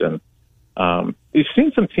against. And you've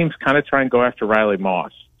seen some teams kind of try and go after Riley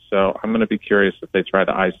Moss. So I'm going to be curious if they try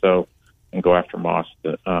to ISO and go after Moss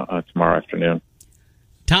tomorrow afternoon.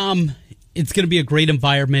 Tom, it's going to be a great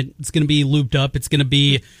environment. It's going to be lubed up. It's going to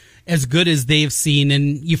be as good as they've seen.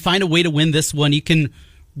 And you find a way to win this one, you can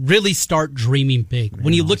really start dreaming big.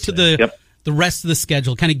 When you look to the rest of the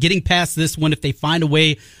schedule, kind of getting past this one, if they find a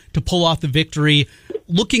way to pull off the victory,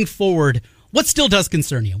 looking forward, what still does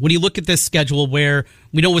concern you? When you look at this schedule where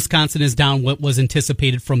we know Wisconsin is down what was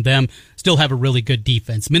anticipated from them, still have a really good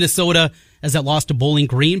defense. Minnesota has that loss to Bowling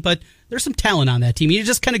Green, but there's some talent on that team. You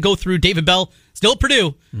just kind of go through David Bell, still at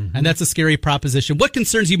Purdue, and that's a scary proposition. What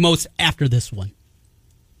concerns you most after this one?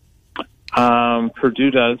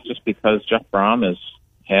 Purdue does, just because Jeff Brom has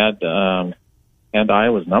had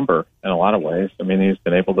Iowa's number in a lot of ways. I mean, he's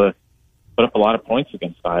been able to put up a lot of points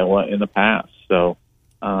against Iowa in the past. So,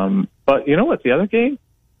 but you know what? The other game,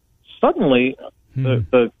 suddenly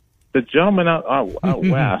the gentleman out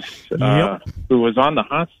west who was on the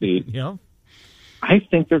hot seat. Yeah. I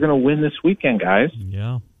think they're going to win this weekend, guys.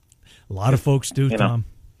 Yeah, a lot of folks do, Tom.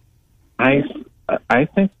 I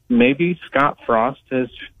think maybe Scott Frost has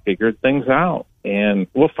figured things out, and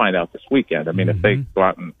we'll find out this weekend. I mean, if they go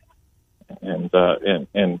out and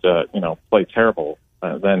play terrible,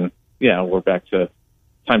 then we're back to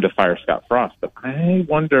time to fire Scott Frost. But I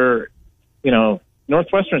wonder,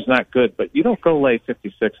 Northwestern's not good, but you don't go lay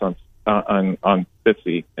 56 on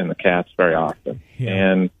Fitzy in the Cats very often,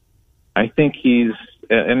 and I think he's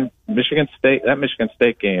in Michigan State. That Michigan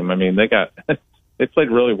State game, I mean, they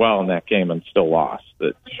played really well in that game and still lost.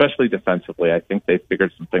 But especially defensively, I think they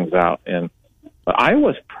figured some things out. And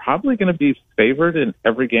Iowa's probably going to be favored in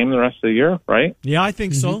every game the rest of the year, right? Yeah, I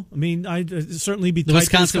think so. I mean, I'd certainly be the tight.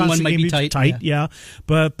 Wisconsin one might be tight. Yeah.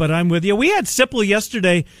 But I'm with you. We had Sipple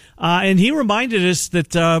yesterday, and he reminded us that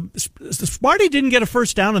Sparty didn't get a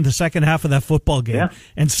first down in the second half of that football game,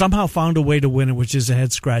 and somehow found a way to win it, which is a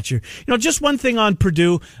head scratcher. Just one thing on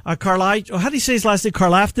Purdue, how do you say his last name?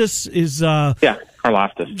 Karlaftis is Karlaftis. Yeah.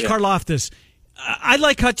 Karlaftis. I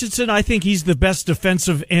like Hutchinson. I think he's the best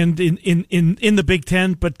defensive end in the Big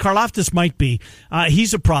Ten, but Karlaftis might be.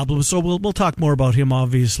 He's a problem, so we'll talk more about him,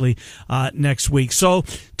 obviously, next week. So,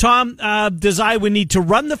 Tom, does Iowa need to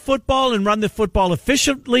run the football and run the football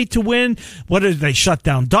efficiently to win? What do they shut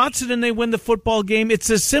down Dotson and they win the football game? It's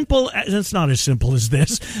not as simple as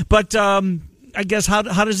this, but I guess how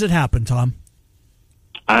does it happen, Tom?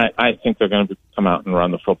 I think they're going to come out and run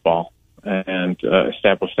the football. and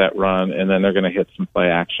establish that run, and then they're going to hit some play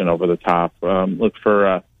action over the top. Look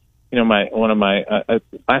for one of my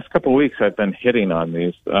last couple of weeks I've been hitting on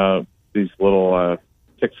these little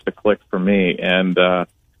ticks to click for me, and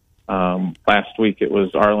last week it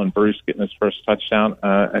was Arlen Bruce getting his first touchdown.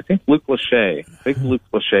 I think Luke Lachey, big Luke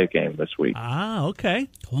Lachey game this week. Ah, okay.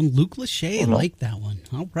 Going Luke Lachey, I like that one.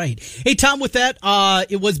 All right. Hey, Tom, with that,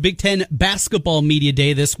 it was Big Ten Basketball Media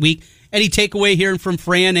Day this week. Any takeaway here from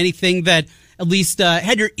Fran? Anything that at least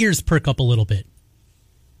had your ears perk up a little bit?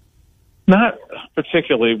 Not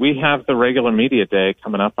particularly. We have the regular media day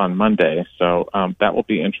coming up on Monday, so that will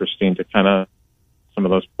be interesting to kind of some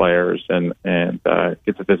of those players and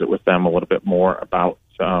get to visit with them a little bit more about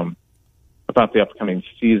the upcoming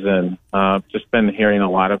season. Just been hearing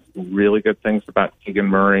a lot of really good things about Keegan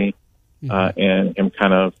Murray and him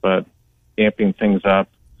kind of amping things up.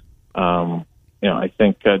 I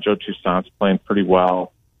think Joe Toussaint's playing pretty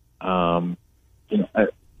well.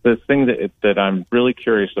 The thing that I'm really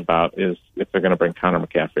curious about is if they're going to bring Connor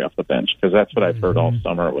McCaffrey off the bench, because that's what I've heard all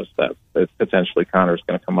summer was that potentially Connor's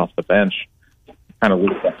going to come off the bench, kind of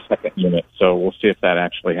lose that second unit. So we'll see if that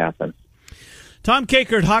actually happens. Tom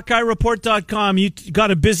Kakert, HawkeyeReport.com. You got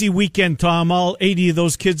a busy weekend, Tom. All 80 of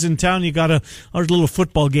those kids in town. You got a little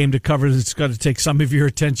football game to cover that's got to take some of your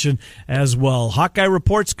attention as well. Hawkeye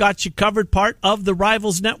Report's got you covered, part of the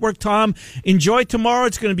Rivals Network, Tom. Enjoy tomorrow.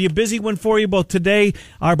 It's going to be a busy one for you, both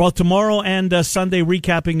tomorrow and Sunday,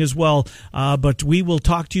 recapping as well. But we will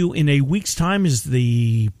talk to you in a week's time as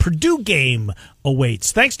the Purdue game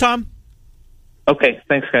awaits. Thanks, Tom. Okay,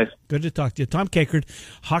 thanks, guys. Good to talk to you. Tom Kakert,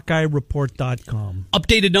 HawkeyeReport.com.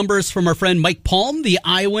 Updated numbers from our friend Mike Palm, the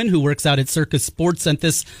Iowan who works out at Circus Sports, sent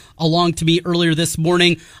this along to me earlier this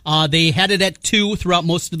morning. They had it at 2 throughout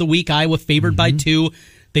most of the week. Iowa favored by 2.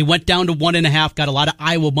 They went down to 1.5, got a lot of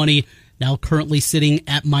Iowa money. Now currently sitting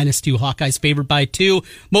at -2. Hawkeyes favored by 2.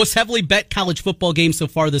 Most heavily bet college football game so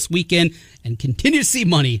far this weekend, and continue to see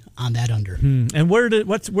money on that under. And where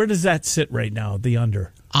does that sit right now, the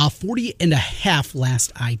under? 40.5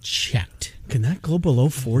 last I checked. Can that go below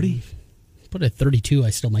 40? Put it at 32, I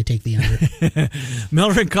still might take the under.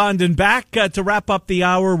 Miller and Condon back to wrap up the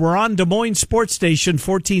hour. We're on Des Moines Sports Station,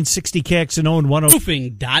 1460 KXNO and 10.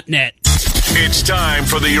 Roofing.net. It's time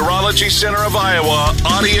for the Urology Center of Iowa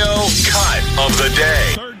audio cut of the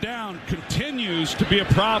day. Third down continues to be a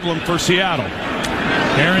problem for Seattle.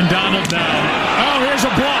 Aaron Donald now. Oh, here's a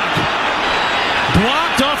block.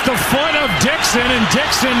 Blocked off the foot of Dixon, and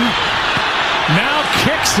Dixon now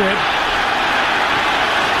kicks it.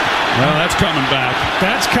 Well, that's coming back.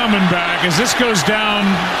 That's coming back as this goes down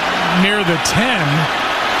near the 10.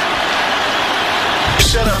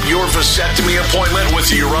 Set up your vasectomy appointment with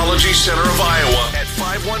the Urology Center of Iowa at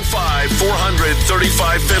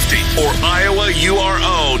 515-400-3550 or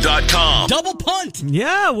iowauro.com. Double punt.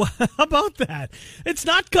 Yeah, well, how about that? It's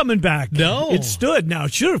not coming back. No. It stood. Now,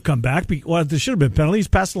 it should have come back. Well, there should have been penalties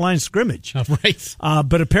past the line of scrimmage. Right.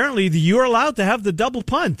 But apparently, you're allowed to have the double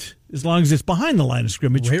punt as long as it's behind the line of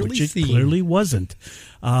scrimmage, which it clearly wasn't.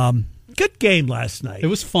 Good game last night. It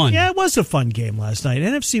was fun. Yeah, it was a fun game last night.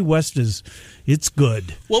 NFC West it's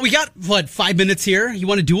good. Well, we got, 5 minutes here? You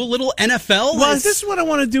want to do a little NFL? Well, this is what I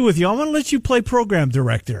want to do with you. I want to let you play program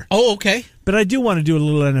director. Oh, okay. But I do want to do a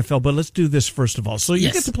little NFL, but let's do this first of all. So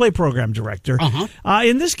you get to play program director.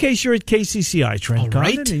 In this case, you're at KCCI, Trent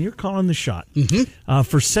Condon, and you're calling the shot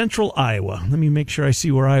for Central Iowa. Let me make sure I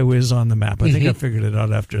see where Iowa is on the map. I think I figured it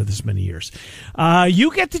out after this many years.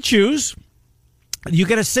 You get to choose. You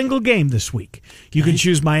get a single game this week. You can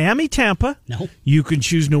choose Miami, Tampa. No. You can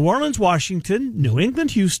choose New Orleans, Washington, New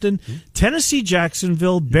England, Houston, Tennessee,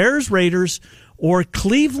 Jacksonville, Bears, Raiders, or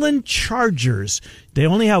Cleveland Chargers. They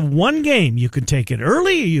only have one game. You can take it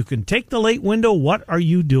early or you can take the late window. What are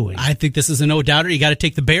you doing? I think this is a no-doubter. You got to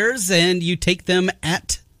take the Bears, and you take them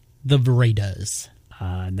at the Raiders.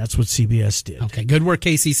 And that's what CBS did. Okay, good work,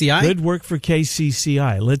 KCCI. Good work for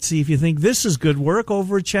KCCI. Let's see if you think this is good work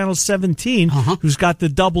over at Channel 17, who's got the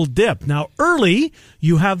double dip. Now, early,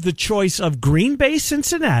 you have the choice of Green Bay,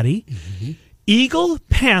 Cincinnati, Eagle,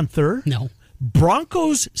 Panther,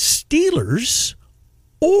 Broncos, Steelers,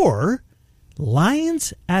 or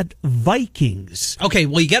Lions at Vikings. Okay,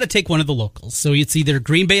 well, you got to take one of the locals. So it's either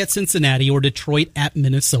Green Bay at Cincinnati or Detroit at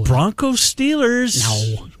Minnesota. Broncos, Steelers.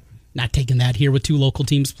 No. Not taking that here with two local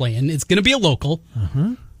teams playing. It's going to be a local.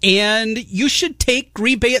 And you should take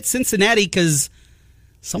Green Bay at Cincinnati because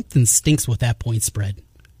something stinks with that point spread.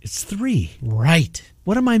 It's 3. Right.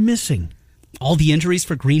 What am I missing? All the injuries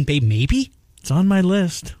for Green Bay, maybe? It's on my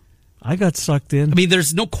list. I got sucked in. I mean,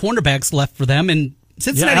 there's no cornerbacks left for them, and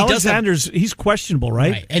Cincinnati Alexander's, he's questionable,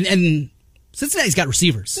 right? And Cincinnati's got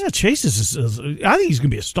receivers. Yeah, Chase is I think he's going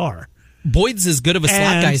to be a star. Boyd's as good of a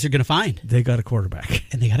slot guy as you're going to find. They got a quarterback.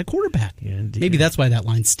 And they got a quarterback. Yeah, maybe that's why that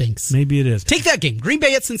line stinks. Maybe it is. Take that game. Green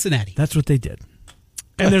Bay at Cincinnati. That's what they did.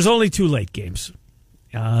 And there's only 2 late games.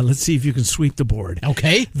 Let's see if you can sweep the board.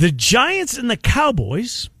 Okay. The Giants and the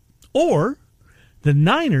Cowboys, or the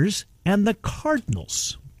Niners and the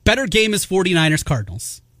Cardinals. Better game is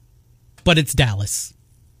 49ers-Cardinals. But it's Dallas.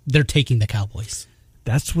 They're taking the Cowboys.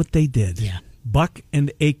 That's what they did. Yeah. Buck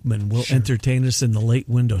and Aikman will entertain us in the late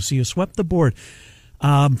window. So you swept the board.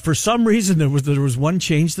 For some reason, there was one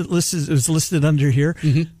change that was listed under here.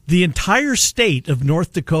 Mm-hmm. The entire state of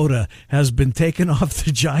North Dakota has been taken off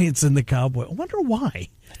the Giants and the Cowboys. I wonder why.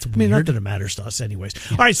 That's weird. I mean, not that it matters to us anyways.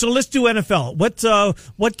 Yeah. All right, so let's do NFL.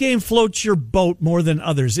 What game floats your boat more than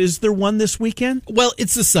others? Is there one this weekend? Well,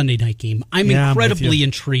 it's a Sunday night game. I'm incredibly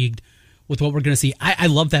intrigued with what we're going to see. I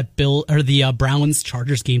love that the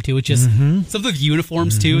Browns-Chargers game, too. It's just some of the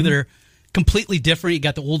uniforms, too. They're completely different. You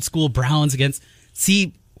got the old school Browns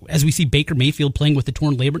as we see Baker Mayfield playing with the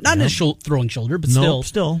torn labrum. Not in his throwing shoulder, but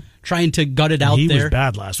still trying to gut it out there. He was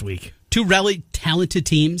bad last week. 2 really talented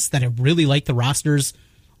teams that I really like the rosters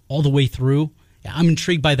all the way through. Yeah, I'm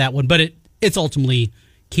intrigued by that one, but it's ultimately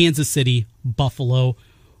Kansas City, Buffalo.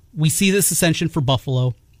 We see this ascension for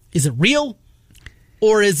Buffalo. Is it real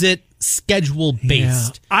or is it schedule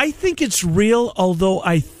based? Yeah, I think it's real, although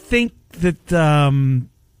I think that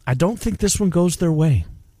I don't think this one goes their way.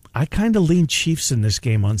 I kind of lean Chiefs in this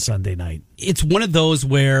game on Sunday night. It's one of those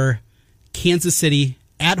where Kansas City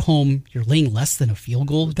at home, you're laying less than a field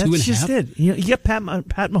goal. That's 2.5. just it. You get Pat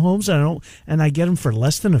Mahomes, and I get him for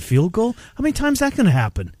less than a field goal. How many times is that going to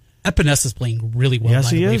happen? Epinesa is playing really well.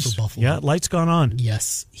 Yes, by the way, is. For Buffalo. Yeah, light's gone on.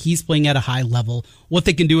 Yes, he's playing at a high level. What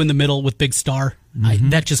they can do in the middle with Big Star,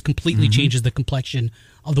 that just completely changes the complexion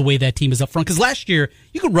of the way that team is up front. Because last year,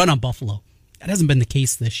 you could run on Buffalo. That hasn't been the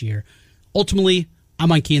case this year. Ultimately,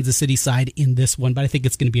 I'm on Kansas City side in this one, but I think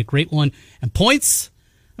it's going to be a great one. And points,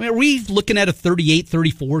 I mean, are we looking at a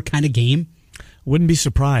 38-34 kind of game? Wouldn't be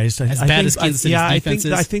surprised. As bad as Kansas City's defense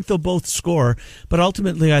is? I think they'll both score, but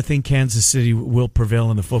ultimately I think Kansas City will prevail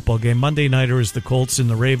in the football game. Monday nighter is the Colts and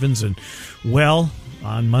the Ravens, and, well,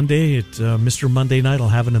 on Monday, Mr. Monday Night will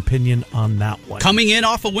have an opinion on that one. Coming in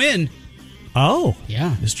off a win. Oh,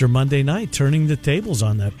 yeah. Mr. Monday Night turning the tables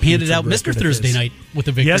on that. Handed out Mr. Thursday Night with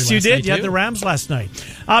a victory. Yes, you did. Night, you had the Rams last night.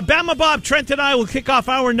 Bama Bob, Trent, and I will kick off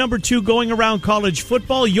our number 2 going around college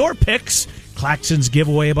football. Your picks. Claxon's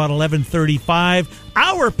giveaway about 11:35.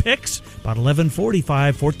 Our picks about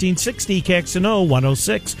 11:45. 1460 KXNO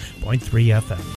 106.3 FM.